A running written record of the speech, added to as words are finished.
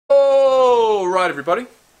Alright everybody,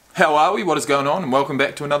 how are we? What is going on? And welcome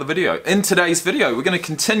back to another video. In today's video we're going to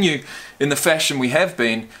continue in the fashion we have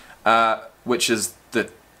been, which is the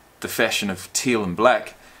fashion of teal and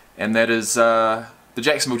black, and that is the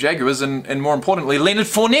Jacksonville Jaguars and more importantly Leonard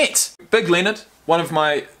Fournette. Big Leonard, one of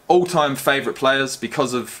my all-time favourite players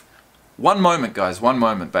because of one moment, guys, one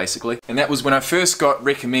moment basically, and that was when I first got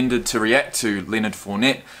recommended to react to Leonard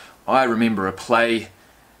Fournette. I remember a play,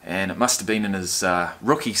 and it must have been in his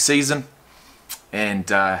rookie season, and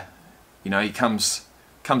you know, he comes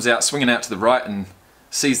out swinging out to the right and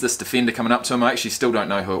sees this defender coming up to him. I actually still don't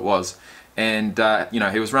know who it was, and you know,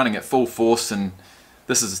 he was running at full force, and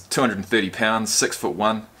this is 230 pounds,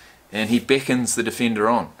 6'1", and he beckons the defender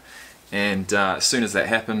on, and as soon as that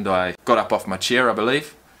happened I got up off my chair, I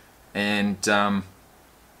believe, and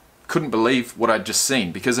couldn't believe what I'd just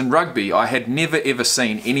seen, because in rugby I had never ever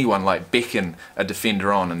seen anyone like beckon a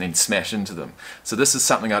defender on and then smash into them. So this is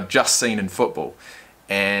something I'd just seen in football,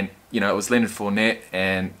 and you know, it was Leonard Fournette,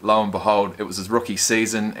 and lo and behold it was his rookie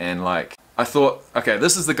season, and like I thought, okay,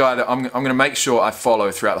 this is the guy that I'm going to make sure I follow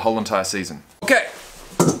throughout the whole entire season. Okay,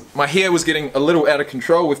 my hair was getting a little out of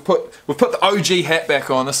control. We've put the OG hat back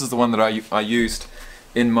on. This is the one that I used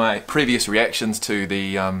in my previous reactions to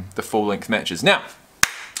the full-length matches. Now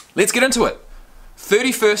let's get into it.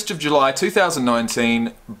 31st of July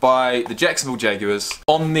 2019 by the Jacksonville Jaguars.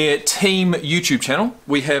 On their team YouTube channel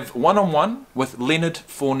we have one-on-one with Leonard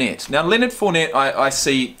Fournette. Now Leonard Fournette I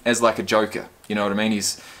see as like a joker, you know what I mean?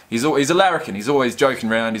 He's a larrikin, he's always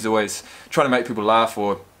joking around, he's always trying to make people laugh,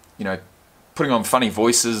 or you know, putting on funny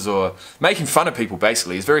voices or making fun of people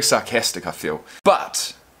basically. He's very sarcastic, I feel.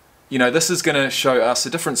 But you know, this is going to show us a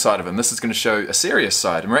different side of him. This is going to show a serious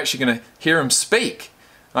side, and we're actually going to hear him speak.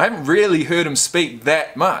 I haven't really heard him speak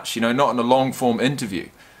that much, you know, not in a long form interview.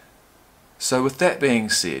 So with that being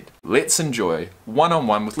said, let's enjoy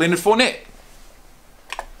one-on-one with Leonard Fournette.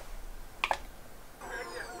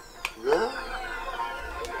 Good?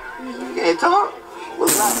 You can't talk?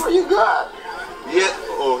 What's up? Where you got? Yeah.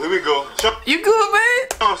 Oh, here we go. You good, man?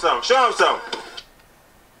 Show him something. Show him something.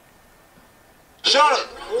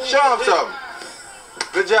 Show him something.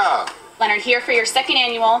 Good job. Leonard, here for your second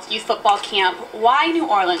annual youth football camp. Why New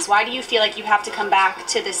Orleans? Why do you feel like you have to come back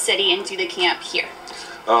to the city and do the camp here?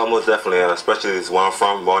 Most definitely, especially this where I'm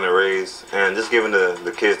from, born and raised, and just giving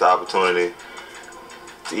the kids the opportunity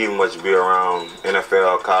to even much be around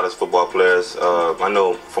NFL, college football players. I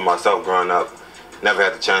know for myself growing up, never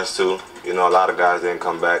had the chance to. You know, a lot of guys didn't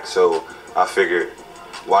come back, so I figured,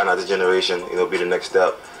 why not this generation, you know, be the next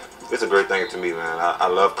step. It's a great thing to me, man. I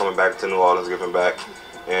love coming back to New Orleans, giving back,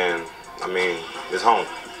 and I mean, it's home.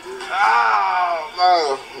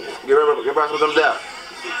 Oh, man. Get back with them down.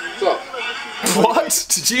 What's up? What?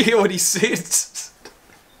 Did you hear what he said?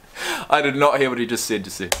 I did not hear what he just said.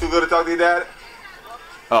 Too good to talk to your dad?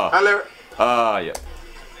 Oh. Hi, Larry. Yeah.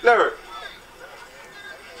 Larry.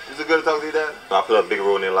 Is it good to talk to your dad? I play a big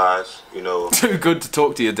role in their lives, you know. Too good to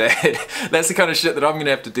talk to your dad. That's the kind of shit that I'm going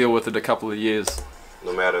to have to deal with in a couple of years.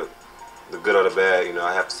 No matter the good or the bad, you know,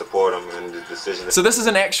 I have to support him in the decision. So this is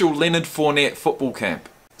an actual Leonard Fournette football camp.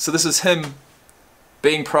 So this is him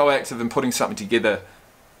being proactive and putting something together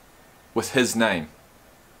with his name.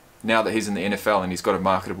 Now that he's in the NFL and he's got a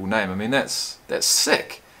marketable name. I mean, that's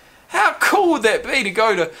sick. How cool would that be to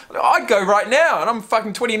go to... I'd go right now, and I'm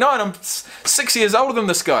fucking 29. I'm 6 years older than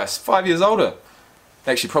this guy. 5 years older.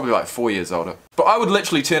 Actually, probably like 4 years older. But I would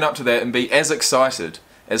literally turn up to that and be as excited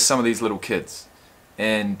as some of these little kids.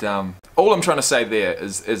 And all I'm trying to say there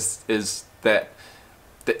is that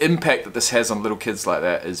the impact that this has on little kids like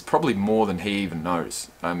that is probably more than he even knows.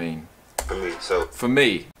 I mean, for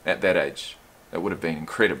me at that age, it would have been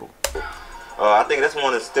incredible. I think that's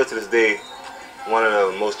one that's still to this day one of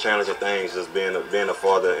the most challenging things, just being a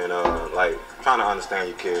father and like trying to understand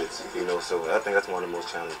your kids, you know. So I think that's one of the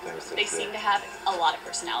most challenging things. They seem to have a lot of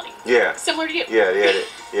personality. Yeah. Similar to you. Yeah,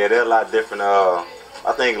 they're a lot different.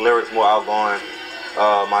 I think Lyric's more outgoing.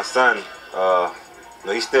 My son, you know,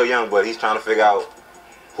 he's still young, but he's trying to figure out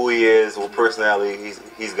who he is, what personality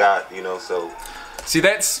he's got, you know. So see,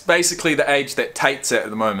 that's basically the age that Tate's at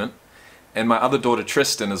the moment, and my other daughter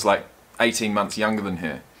Tristan is like 18 months younger than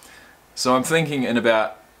her. So I'm thinking in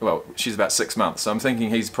about, well, she's about 6 months, so I'm thinking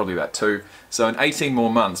he's probably about 2. So in 18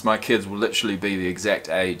 more months, my kids will literally be the exact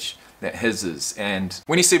age that his is. And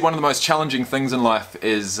when he said one of the most challenging things in life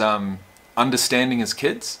is understanding his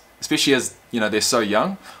kids, especially as, you know, they're so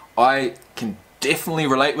young, I can definitely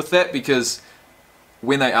relate with that, because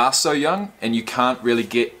when they are so young and you can't really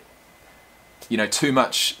get, you know, too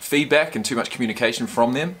much feedback and too much communication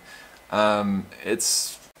from them,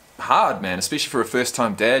 it's hard, man, especially for a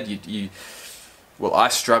first-time dad. Well, I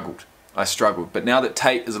struggled. I struggled. But now that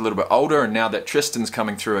Tate is a little bit older and now that Tristan's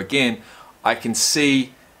coming through again, I can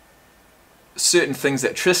see certain things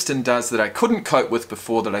that Tristan does that I couldn't cope with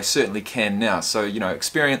before that I certainly can now. So, you know,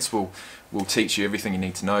 experience will teach you everything you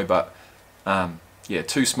need to know. But yeah,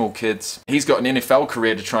 2 small kids. He's got an NFL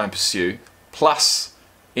career to try and pursue, plus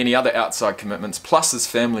any other outside commitments, plus his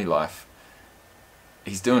family life.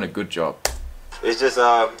 He's doing a good job. It's just,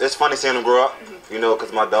 it's funny seeing him grow up, you know,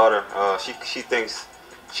 because my daughter, she thinks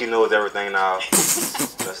she knows everything now.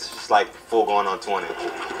 It's like full going on 20.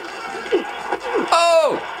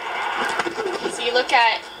 Oh! So you look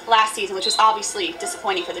at last season, which was obviously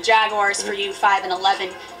disappointing for the Jaguars, for you,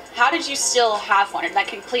 5-11. How did you still have fun? Did that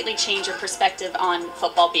completely change your perspective on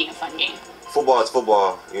football being a fun game? Football is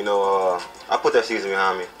football, you know. I put that season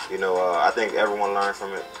behind me, you know. I think everyone learned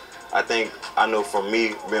from it. I know from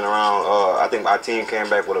me being around, I think our team came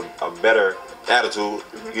back with a better attitude.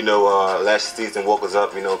 You know, last season woke us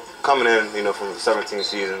up, you know, coming in, you know, from the 17th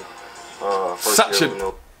season.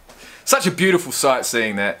 Such a beautiful sight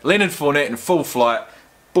seeing that. Leonard Fournette in full flight,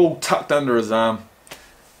 ball tucked under his arm,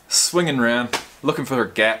 swinging around, looking for a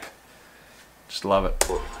gap. Just love it.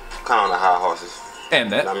 Kind of on the high horses. And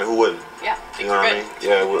that. I mean, who wouldn't? Yeah, you know what I mean?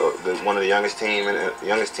 Yeah, we're one of the youngest teams in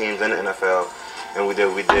the NFL, and we did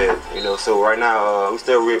what we did. You know, so right now we're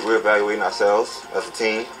still reevaluating ourselves as a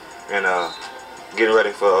team and getting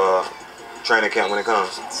ready for training camp when it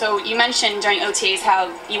comes. So you mentioned during OTAs how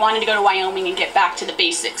you wanted to go to Wyoming and get back to the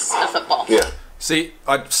basics of football. Yeah. See,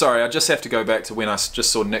 sorry, I just have to go back to when I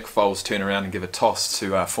just saw Nick Foles turn around and give a toss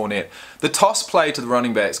to Fournette. The toss play to the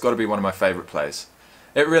running back's got to be one of my favourite plays.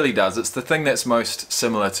 It really does. It's the thing that's most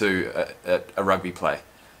similar to a rugby play.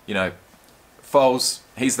 You know, Foles,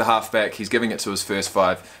 he's the halfback, he's giving it to his first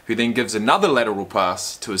 5, who then gives another lateral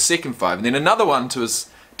pass to his second 5, and then another one to his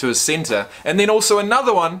centre, and then also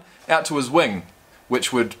another one out to his wing,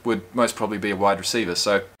 which would most probably be a wide receiver.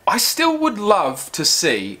 So I still would love to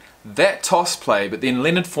see that toss play, but then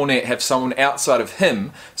Leonard Fournette have someone outside of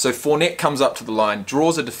him, so Fournette comes up to the line,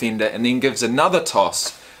 draws a defender, and then gives another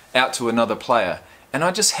toss out to another player. And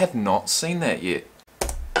I just have not seen that yet.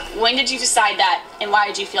 When did you decide that, and why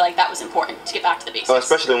did you feel like that was important to get back to the basics?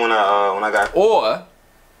 Especially when I got... Or,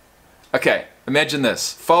 okay, imagine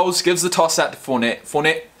this. Foles gives the toss out to Fournette.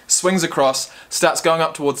 Fournette swings across, starts going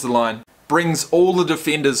up towards the line, brings all the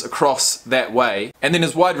defenders across that way, and then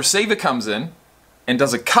his wide receiver comes in and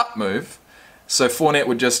does a cut move. So Fournette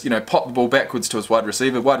would just, you know, pop the ball backwards to his wide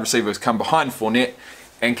receiver. Wide receivers come behind Fournette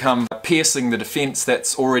and come piercing the defense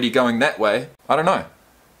that's already going that way. I don't know.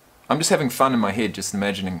 I'm just having fun in my head, just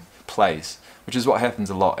imagining plays, which is what happens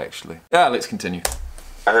a lot, actually. Yeah, let's continue.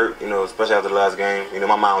 I heard, you know, especially after the last game, you know,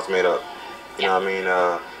 my mind was made up. You know what I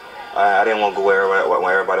mean? I didn't want to go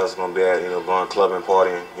where everybody else was going to be at, you know, going clubbing,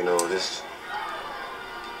 partying, you know, just,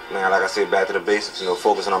 man, like I said, back to the basics, you know,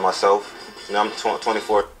 focusing on myself. You know, I'm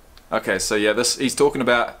 24. Okay, so yeah, he's talking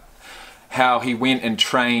about how he went and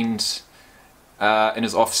trained in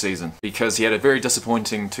his off-season because he had a very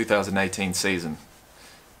disappointing 2018 season.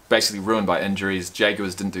 Basically ruined by injuries.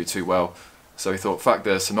 Jaguars didn't do too well, so he thought, fuck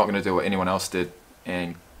this, I'm not going to do what anyone else did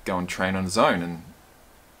and go and train on his own, and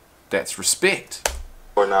that's respect.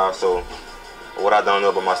 Now, so what I don't know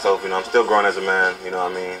about myself, you know, I'm still growing as a man, you know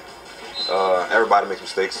what I mean? Everybody makes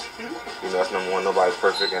mistakes. You know, that's number one. Nobody's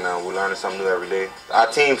perfect, and we're learning something new every day. Our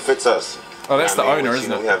team fits us. Oh, that's the owner,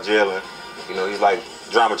 isn't it? it? We have Jalen. You know, he's like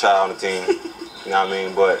drama child on the team. You know what I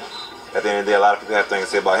mean? But at the end of the day, a lot of people have things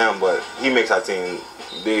to say about him, but he makes our team.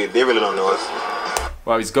 They really don't know us.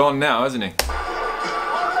 Well, he's gone now, isn't he?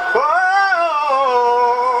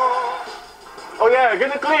 Oh yeah,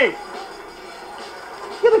 get the clean.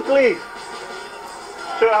 Get the clean.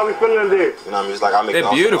 Show how we feeling today. You know what I mean? It's like I make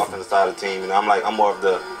the offensive side of the team. You know, I'm more of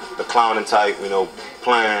the clowning type. You know,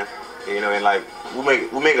 playing. You know, and like we make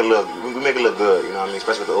it look good. You know what I mean?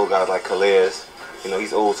 Especially with the old guys like Calais. You know,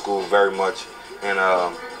 he's old school very much, and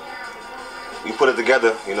you put it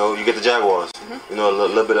together. You know, you get the Jaguars. You know, a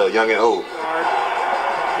little bit of young and old.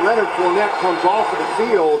 Leonard Fournette comes off of the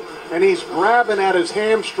field and he's grabbing at his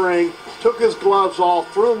hamstring. Took his gloves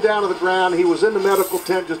off, threw him down to the ground. He was in the medical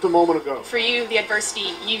tent just a moment ago. For you, the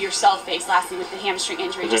adversity you yourself faced last season with the hamstring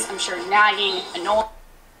injury, just I'm sure nagging, annoying.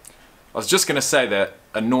 I was just going to say that.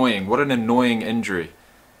 Annoying. What an annoying injury.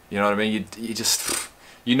 You know what I mean? You just,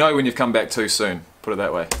 you know when you've come back too soon. Put it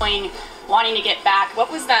that way. Wanting to get back.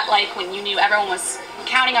 What was that like when you knew everyone was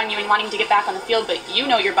counting on you and wanting to get back on the field, but you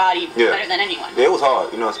know your body better than anyone? Yeah, it was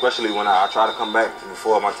hard. You know, especially when I tried to come back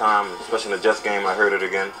before my time, especially in the Jets game, I heard it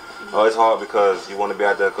again. It's hard because you want to be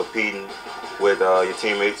out there competing with your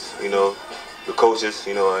teammates, you know, the coaches,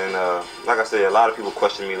 you know, and like I said, a lot of people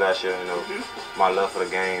questioned me last year, you know, my love for the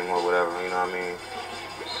game or whatever, you know what I mean?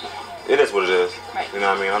 It is what it is, you know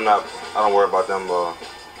what I mean? I don't worry about them,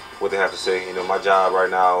 what they have to say. You know, my job right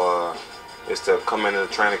now is to come into the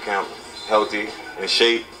training camp healthy, in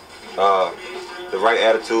shape, the right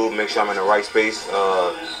attitude, make sure I'm in the right space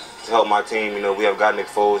to help my team. You know, we have got Nick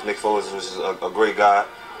Foles. Nick Foles is a great guy.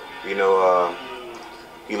 You know,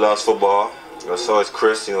 he loves football. You know, so is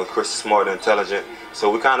Chris. You know, Chris is smart and intelligent.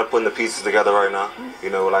 So we're kind of putting the pieces together right now. You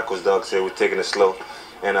know, like Coach Doug said, we're taking it slow.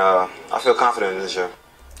 And I feel confident in this year.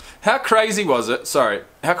 How crazy was it,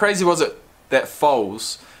 how crazy was it that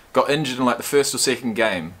Foles got injured in like the first or second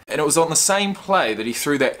game, and it was on the same play that he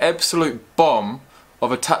threw that absolute bomb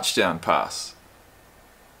of a touchdown pass?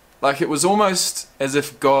 Like, it was almost as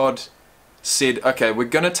if God said, okay, we're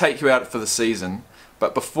going to take you out for the season,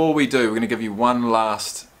 but before we do, we're going to give you one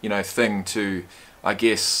last, you know, thing to, I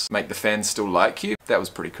guess, make the fans still like you. That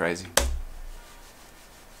was pretty crazy.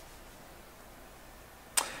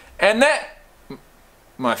 And that,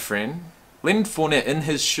 my friend, Leonard Fournette in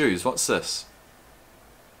his shoes. What's this?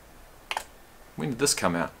 When did this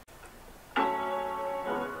come out?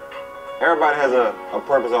 Everybody has a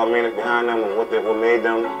purpose or meaning behind them and what made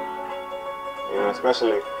them. You know,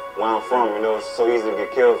 especially where I'm from. You know, it's so easy to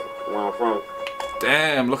get killed where I'm from.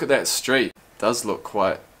 Damn, look at that street. Does look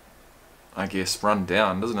quite, I guess, run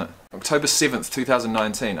down, doesn't it? October 7th,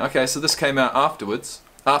 2019. Okay, so this came out afterwards,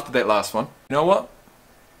 after that last one. You know what?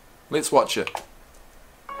 Let's watch it.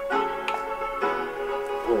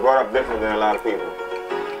 We're brought up different than a lot of people.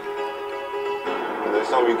 There's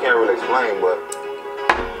something you can't really explain, but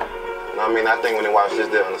you know what I mean? I think when they watch this,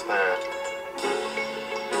 they'll understand.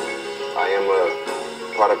 I am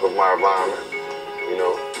a product of my environment, you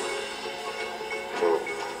know. So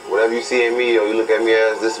whatever you see in me or you look at me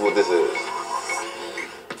as, this is what this is.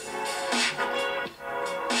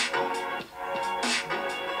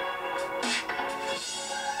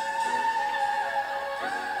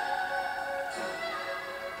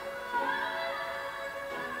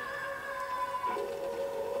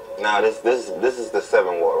 Now this is the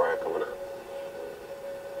 7 War right coming up.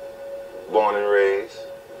 Born and raised.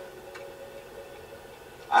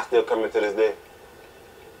 I still come in to this day.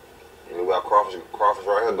 You know, we got crawfish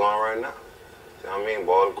right here going right now. See what I mean?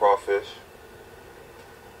 Boiled crawfish.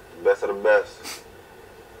 Best of the best.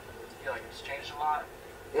 You feel like it's changed a lot?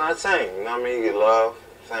 Not same, you know what I mean? You get love.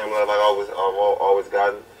 Same love I've always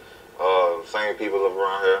gotten. Same people live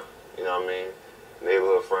around here, you know what I mean?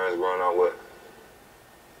 Neighborhood friends growing up with.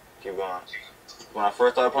 Keep going. When I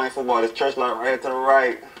first started playing football, this church light right here to the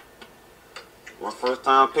right. My first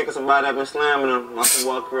time picking somebody up and slamming them, my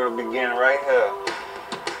football career began right here.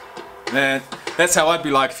 Man, that's how I'd be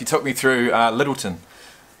like if you took me through Littleton,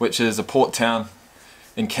 which is a port town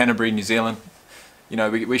in Canterbury, New Zealand. You know,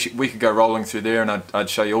 we could go rolling through there, and I'd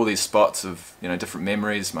show you all these spots of, you know, different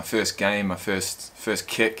memories. My first game, my first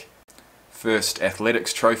kick, first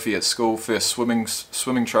athletics trophy at school, first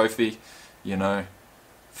swimming trophy, you know,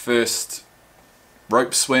 first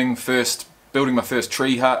rope swing, first building my first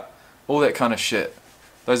tree hut, all that kind of shit.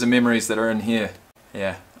 Those are memories that are in here.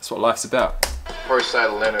 Yeah, that's what life's about. First sight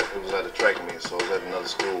of Leonard, it was at a track meet, so it was at another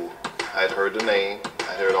school. I had heard the name,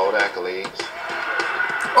 I heard all the accolades.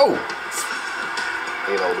 Oh!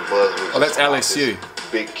 You know, the buzz was Oh, that's just about LSU.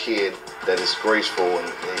 this big kid that is graceful, and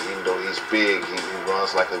even though he's big, he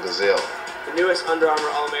runs like a gazelle. The newest Under Armour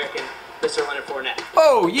All-American, Mr. Leonard Fournette.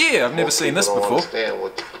 Oh yeah, I've never seen this People don't before. understand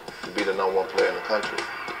what to be the #1 player in the country.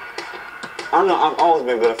 I don't know, I've always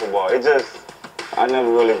been good at football. It just, I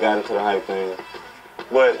never really got into the hype thing.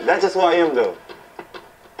 But that's just who I am though.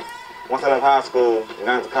 Once I left high school and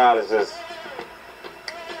got into college, just,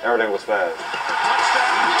 everything was fast.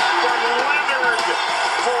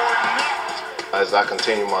 As I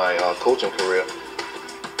continue my coaching career,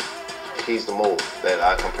 he's the mold that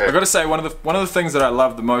I compare. I've got to say, one of the things that I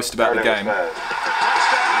love the most about the game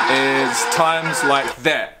is times like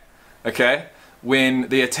that, okay? When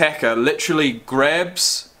the attacker literally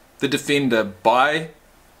grabs the defender by,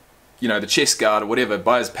 you know, the chest guard or whatever,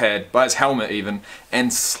 by his pad, by his helmet even,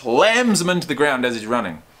 and slams him into the ground as he's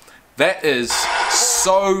running. That is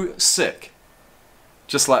so sick.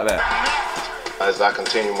 Just like that. As I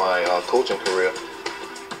continue my coaching career,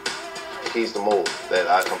 he's the mold that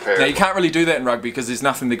I compare. Now you can't really do that in rugby because there's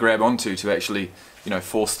nothing to grab onto to actually, you know,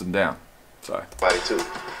 force them down. So. Too.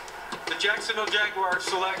 The Jacksonville Jaguars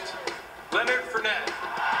select Leonard Fournette,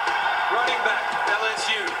 running back,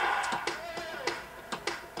 LSU.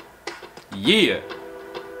 Yeah.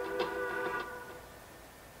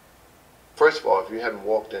 First of all, if you haven't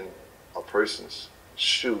walked in a person's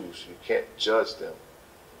shoes, you can't judge them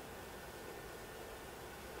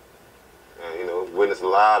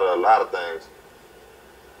lot of things.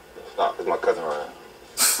 Stop, it's my cousin Ryan.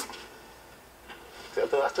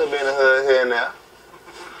 I still be in the hood here and there.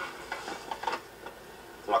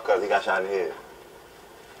 It's my cousin, he got shot in the head.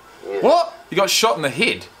 Yeah. What? You got shot in the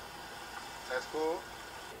head? That's cool.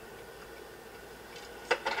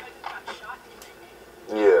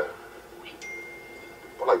 Yeah.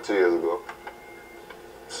 Like 2 years ago.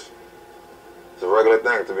 It's a regular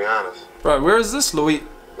thing, to be honest. Bro, where is this, Louis?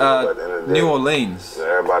 New Orleans. Yeah,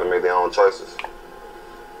 everybody made their own choices.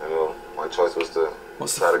 You know, my choice was to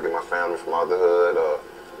try to get my family from out the hood,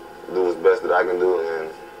 do as best that I can do,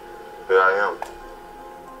 and here I am.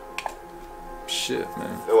 Shit,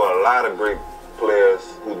 man. There were a lot of great players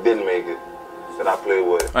who didn't make it that I played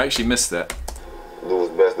with. I actually missed that. Do as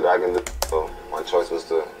best that I can do. So my choice was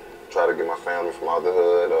to try to get my family from out the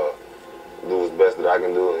hood, do as best that I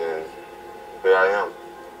can do, and here I am.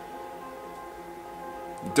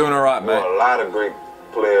 You're doing all right, man. There were a lot of great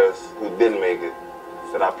players who didn't make it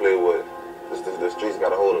that I played with. The streets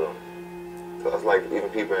got a hold of them. So it's like even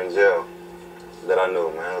people in jail that I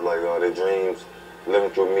knew, man. It's like their dreams living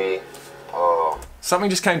through me. Something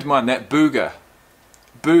just came to mind. That Booger.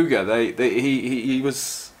 Booger. He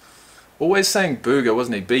was always saying Booger,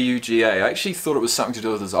 wasn't he? B-U-G-A. I actually thought it was something to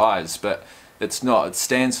do with his eyes, but it's not. It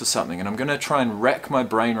stands for something, and I'm going to try and rack my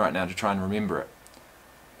brain right now to try and remember it.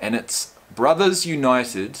 And it's Brothers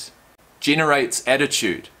United generates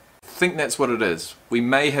attitude. I think that's what it is. We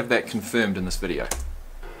may have that confirmed in this video.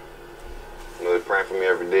 You know, they're praying for me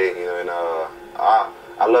every day, you know, and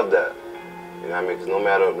I love that. You know what I mean? Because no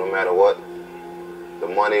matter what, the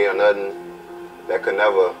money or nothing, that could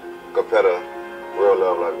never compare to real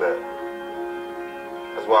love like that.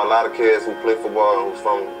 That's why a lot of kids who play football and who's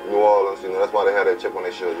from New Orleans, you know, that's why they have that chip on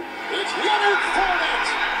their shoulder. It's Leonard Fournette!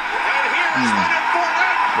 And here's Leonard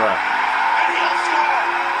Fournette! Right. And he'll score!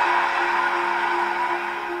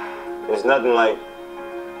 It's nothing like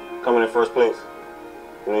coming in first place.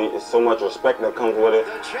 You know, it's so much respect that comes with it.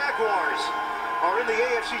 The Jaguars are in the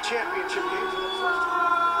AFC Championship game for the first time.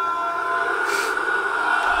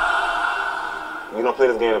 You don't play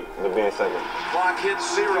this game to be in second. Clock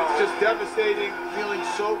hits 0. It's just devastating, feeling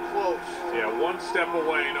so close. Yeah, one step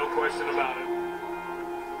away, no question about it.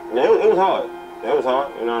 Yeah, it was hard. It was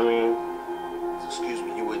hard, you know what I mean? Excuse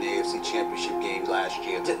me, you were in the AFC Championship games last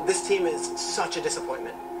year. This team is such a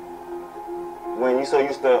disappointment. When you're so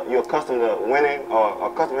used to, you're accustomed to winning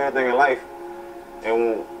or accustomed to anything in life,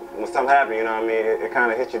 and when something happens, you know what I mean, it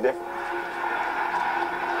kind of hits you different.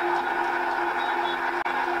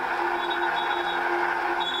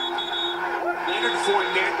 Leonard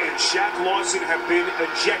Fournette and Shaq Lawson have been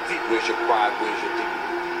ejected. Where's your pride? Where's your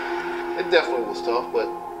dignity? It definitely was tough, but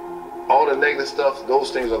all the negative stuff, those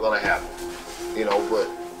things are going to happen. You know, but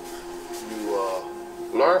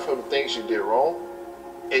you learn from the things you did wrong,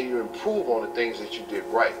 and you improve on the things that you did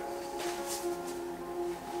right.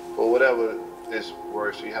 But whatever is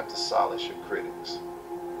worse, you have to silence your critics.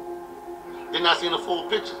 They're not seeing the full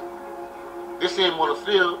picture. They're seeing more on the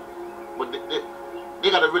field, but they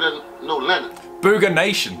got to really know Leonard. Booger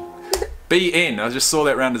Nation. BN. I just saw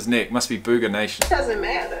that around his neck. Must be Booger Nation. It doesn't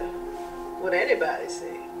matter what anybody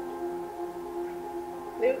says.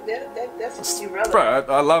 That's irrelevant. Bro,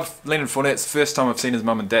 I love Leonard Fournette. It's the first time I've seen his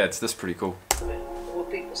mum and dad, so that's pretty cool. What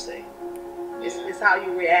people say. It's how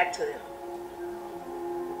you react to them.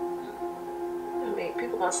 I mean,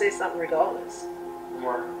 people gonna say something regardless.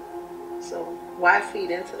 So why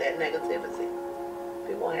feed into that negativity?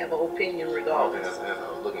 People gonna have an opinion regardless. That's what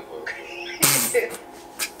I was looking for.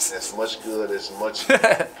 As much good, as much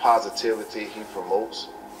positivity he promotes,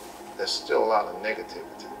 there's still a lot of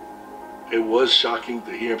negativity. It was shocking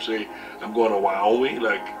to hear him say, I'm going to Wyoming.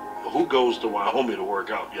 Like, who goes to Wyoming to work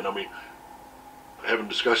out? You know what I mean? Having a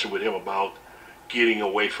discussion with him about getting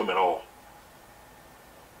away from it all.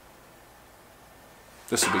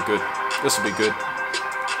 This will be good. This will be good.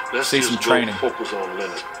 Let's see just some training. Focus on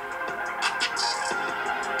Leonard.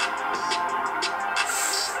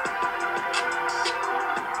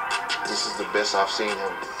 This is the best I've seen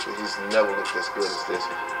him. He's never looked as good as this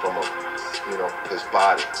from his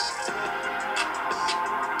body.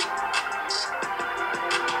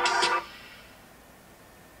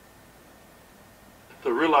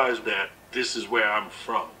 To realize that this is where I'm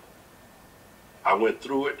from. I went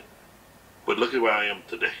through it, but look at where I am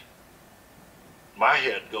today. My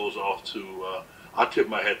hat goes off to, I tip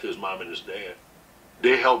my hat to his mom and his dad.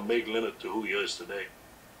 They helped make Leonard to who he is today.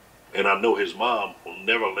 And I know his mom will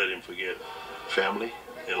never let him forget family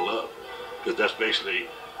and love. Because that's basically,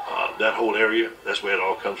 that whole area, that's where it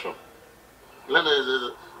all comes from. Leonard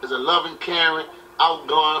is a loving, caring,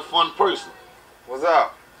 outgoing, fun person. What's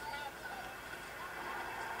up?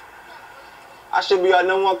 I should be our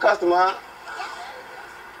 #1 customer, huh?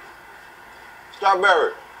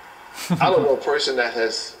 Strawberry. I don't know a person that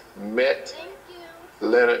has met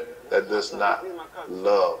Leonard that does not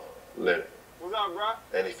love Leonard. What's up, bro?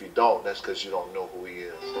 And if you don't, that's because you don't know who he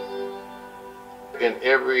is. In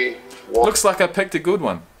every walk, Looks like I picked a good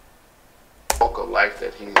one. Walk of life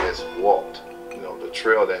that he has walked, you know, the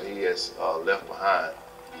trail that he has left behind,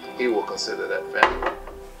 he will consider that family.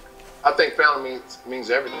 I think family means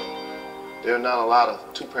everything. There are not a lot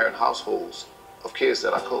of two-parent households of kids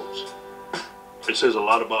that I coach. It says a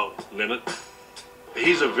lot about Leonard.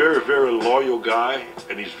 He's a very, very loyal guy,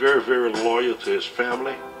 and he's very, very loyal to his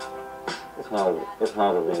family. It's hard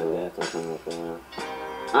to be a dad sometimes, man.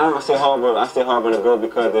 I still harbor to go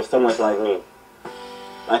because there's so much like me.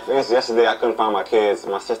 Like for instance, yesterday I couldn't find my kids.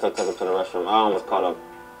 My sister took them to the restroom. I almost caught a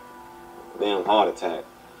damn heart attack.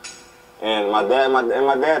 And my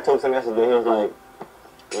dad told me yesterday, he was like,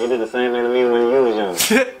 "You did the same thing to me when you was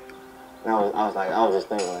young." And I was just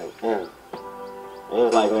thinking like, damn. And he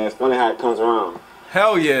was like, man, it's funny how it comes around.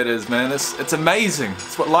 Hell yeah, it is, man. It's amazing.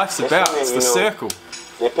 It's what life's about. Funny, it's the circle.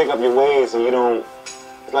 They pick up your ways and you don't.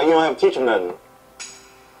 It's like you don't have to teach them nothing.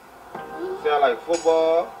 See, I like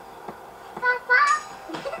football.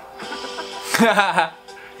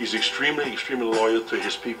 He's extremely, extremely loyal to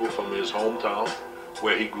his people from his hometown,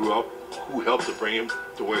 where he grew up, who helped to bring him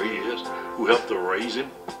to where he is, who helped to raise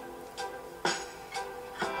him.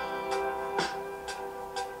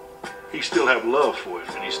 He still have love for it,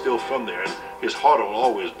 and he's still from there, and his heart will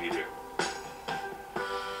always be there.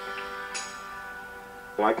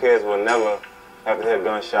 My kids will never have to hear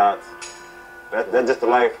gunshots. That's just the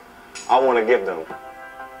life I want to give them.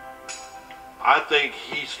 I think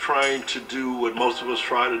he's trying to do what most of us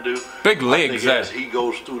try to do. Big legs, as he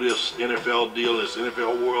goes through this NFL deal, this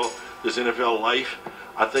NFL world, this NFL life,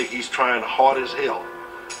 I think he's trying hard as hell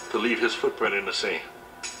to leave his footprint in the sand.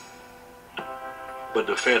 But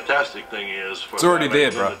the fantastic thing is for it's already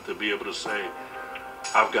there, bro. To be able to say,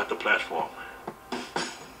 I've got the platform.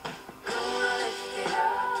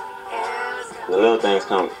 The little things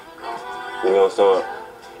come, you know, so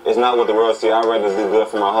it's not what the world see. I'd rather do good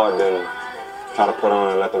for my heart than try to put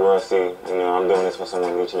on and let the world see, you know, I'm doing this for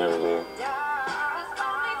someone each and every day.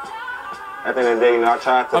 At the end of the day, you know, I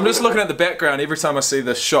try to... I'm just looking at the background every time I see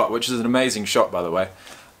this shot, which is an amazing shot, by the way.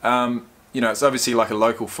 You know, it's obviously like a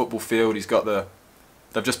local football field. He's got the...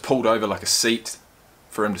 They've just pulled over like a seat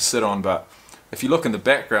for him to sit on, but if you look in the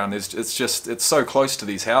background, it's so close to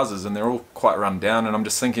these houses and they're all quite run down, and I'm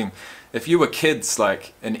just thinking, if you were kids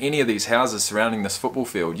like in any of these houses surrounding this football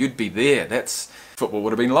field, you'd be there. Football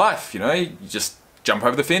would have been life, you know, you just jump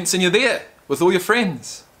over the fence and you're there with all your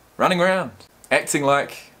friends, running around, acting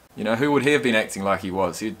like, you know, who would he have been acting like he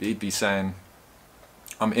was? He'd be saying,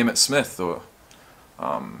 I'm Emmett Smith, or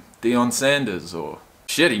Deion Sanders, or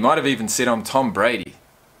shit, he might have even said I'm Tom Brady.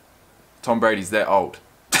 Tom Brady's that old.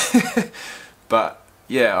 But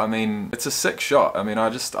yeah, I mean, it's a sick shot. I mean,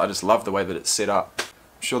 I just love the way that it's set up.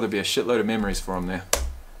 I'm sure there'll be a shitload of memories for him there.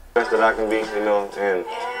 Best that I can be, you know, and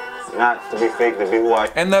not to be fake, to be who I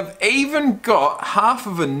am. And they've even got half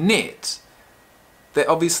of a net that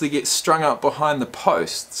obviously gets strung up behind the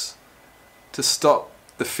posts to stop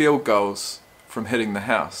the field goals from hitting the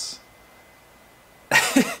house.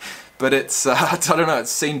 But it's, I don't know,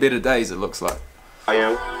 it's seen better days, it looks like. I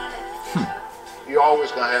am. You're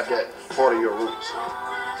always going to have that part of your roots.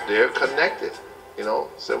 They're connected, you know,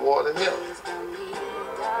 Civil War and him.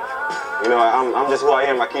 You know, I'm just who I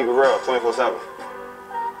am. I keep it real, 24/7.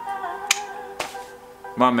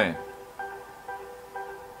 My man.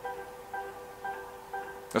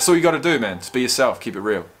 That's all you got to do, man. Just be yourself. Keep it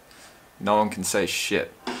real. No one can say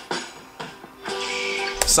shit.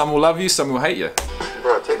 Some will love you, some will hate you.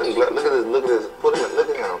 Bro, take them. Look at this. Look at this. Look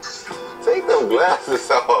at him. Take them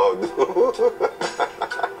glasses off, dude.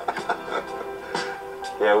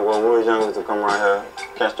 Yeah, when we were young, we used to come around here,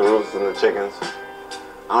 catch the roosters and the chickens.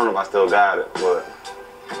 I don't know if I still got it, but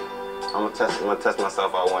I'm gonna test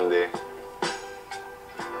myself out one day.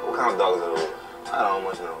 What kind of dog is it? I don't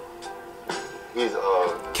much know. He's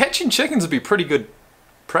Catching chickens would be pretty good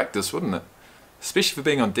practice, wouldn't it? Especially for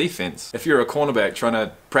being on defense. If you're a cornerback trying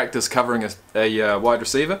to practice covering a wide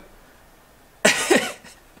receiver.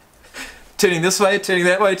 Turning this way, turning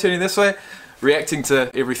that way, turning this way. Reacting to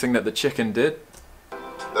everything that the chicken did.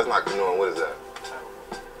 That's not canoeing. What is that?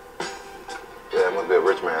 Yeah, it must be a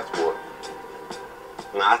rich man's sport.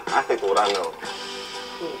 Nah, I think what I know.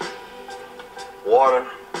 Water.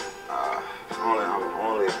 I'm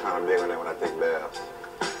only kind of big on that when I take baths.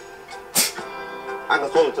 I can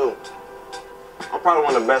swim too. I'm probably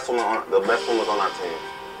one of the best swimmers on our team.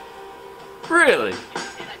 Really?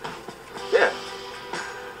 Yeah.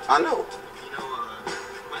 I know.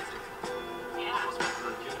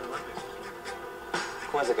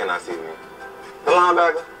 Quincy cannot see me. The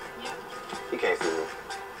linebacker? He can't see me.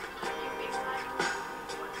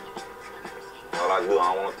 All I do,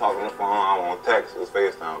 I don't want to talk on the phone, I don't want to text, just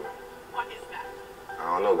FaceTime me.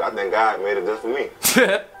 I don't know, I think God made it just for me.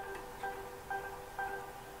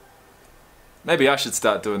 Maybe I should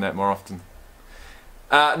start doing that more often.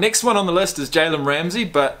 Next one on the list is Jalen Ramsey,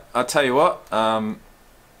 but I'll tell you what,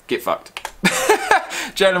 get fucked.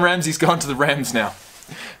 Jalen Ramsey's gone to the Rams now.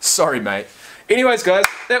 Sorry, mate. Anyways, guys,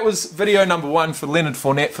 that was video number 1 for Leonard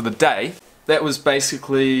Fournette for the day. That was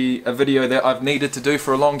basically a video that I've needed to do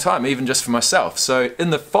for a long time, even just for myself. So in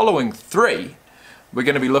the following 3, we're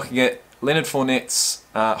going to be looking at Leonard Fournette's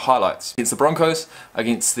highlights against the Broncos,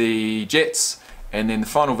 against the Jets, and then the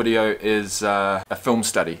final video is a film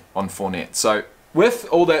study on Fournette. So with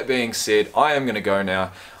all that being said, I am going to go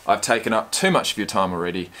now. I've taken up too much of your time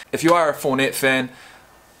already. If you are a Fournette fan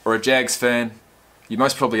or a Jags fan, you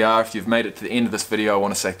most probably are. If you've made it to the end of this video, I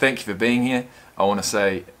want to say thank you for being here. I want to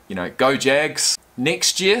say, you know, go Jags.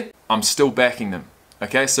 Next year, I'm still backing them.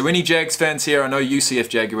 Okay, so any Jags fans here, I know UCF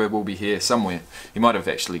Jaguar will be here somewhere. You might have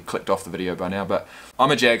actually clicked off the video by now, but I'm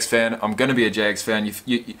a Jags fan. I'm going to be a Jags fan.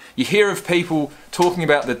 You hear of people talking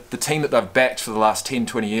about the team that they've backed for the last 10,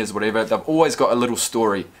 20 years, whatever. They've always got a little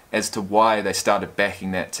story as to why they started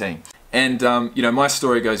backing that team. And, you know, my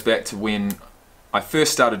story goes back to when I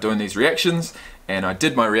first started doing these reactions, and I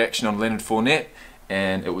did my reaction on Leonard Fournette,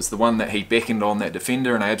 and it was the one that he beckoned on that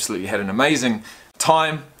defender, and I absolutely had an amazing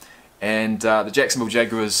time. And the Jacksonville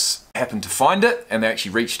Jaguars happened to find it, and they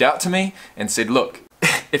actually reached out to me and said, look,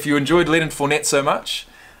 if you enjoyed Leonard Fournette so much,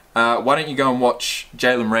 why don't you go and watch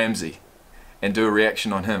Jalen Ramsey and do a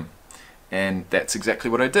reaction on him? And that's exactly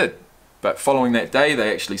what I did. But following that day,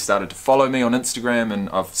 they actually started to follow me on Instagram, and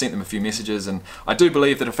I've sent them a few messages, and I do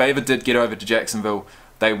believe that if I ever did get over to Jacksonville,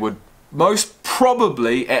 they would most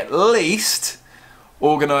probably at least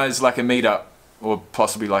organise like a meetup, or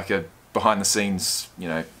possibly like a behind the scenes, you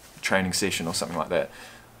know, training session or something like that.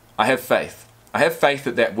 I have faith. I have faith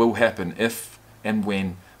that that will happen if and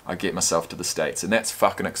when I get myself to the States, and that's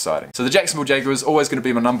fucking exciting. So the Jacksonville Jaguars always going to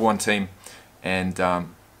be my #1 team, and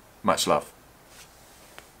much love.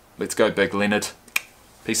 Let's go, Big Leonard.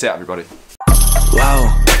 Peace out, everybody.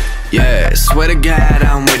 Wow, yeah, swear to God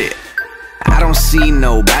I'm with it. I don't see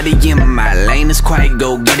nobody in my lane that's quite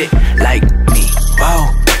go get it like me.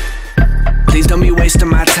 Wow.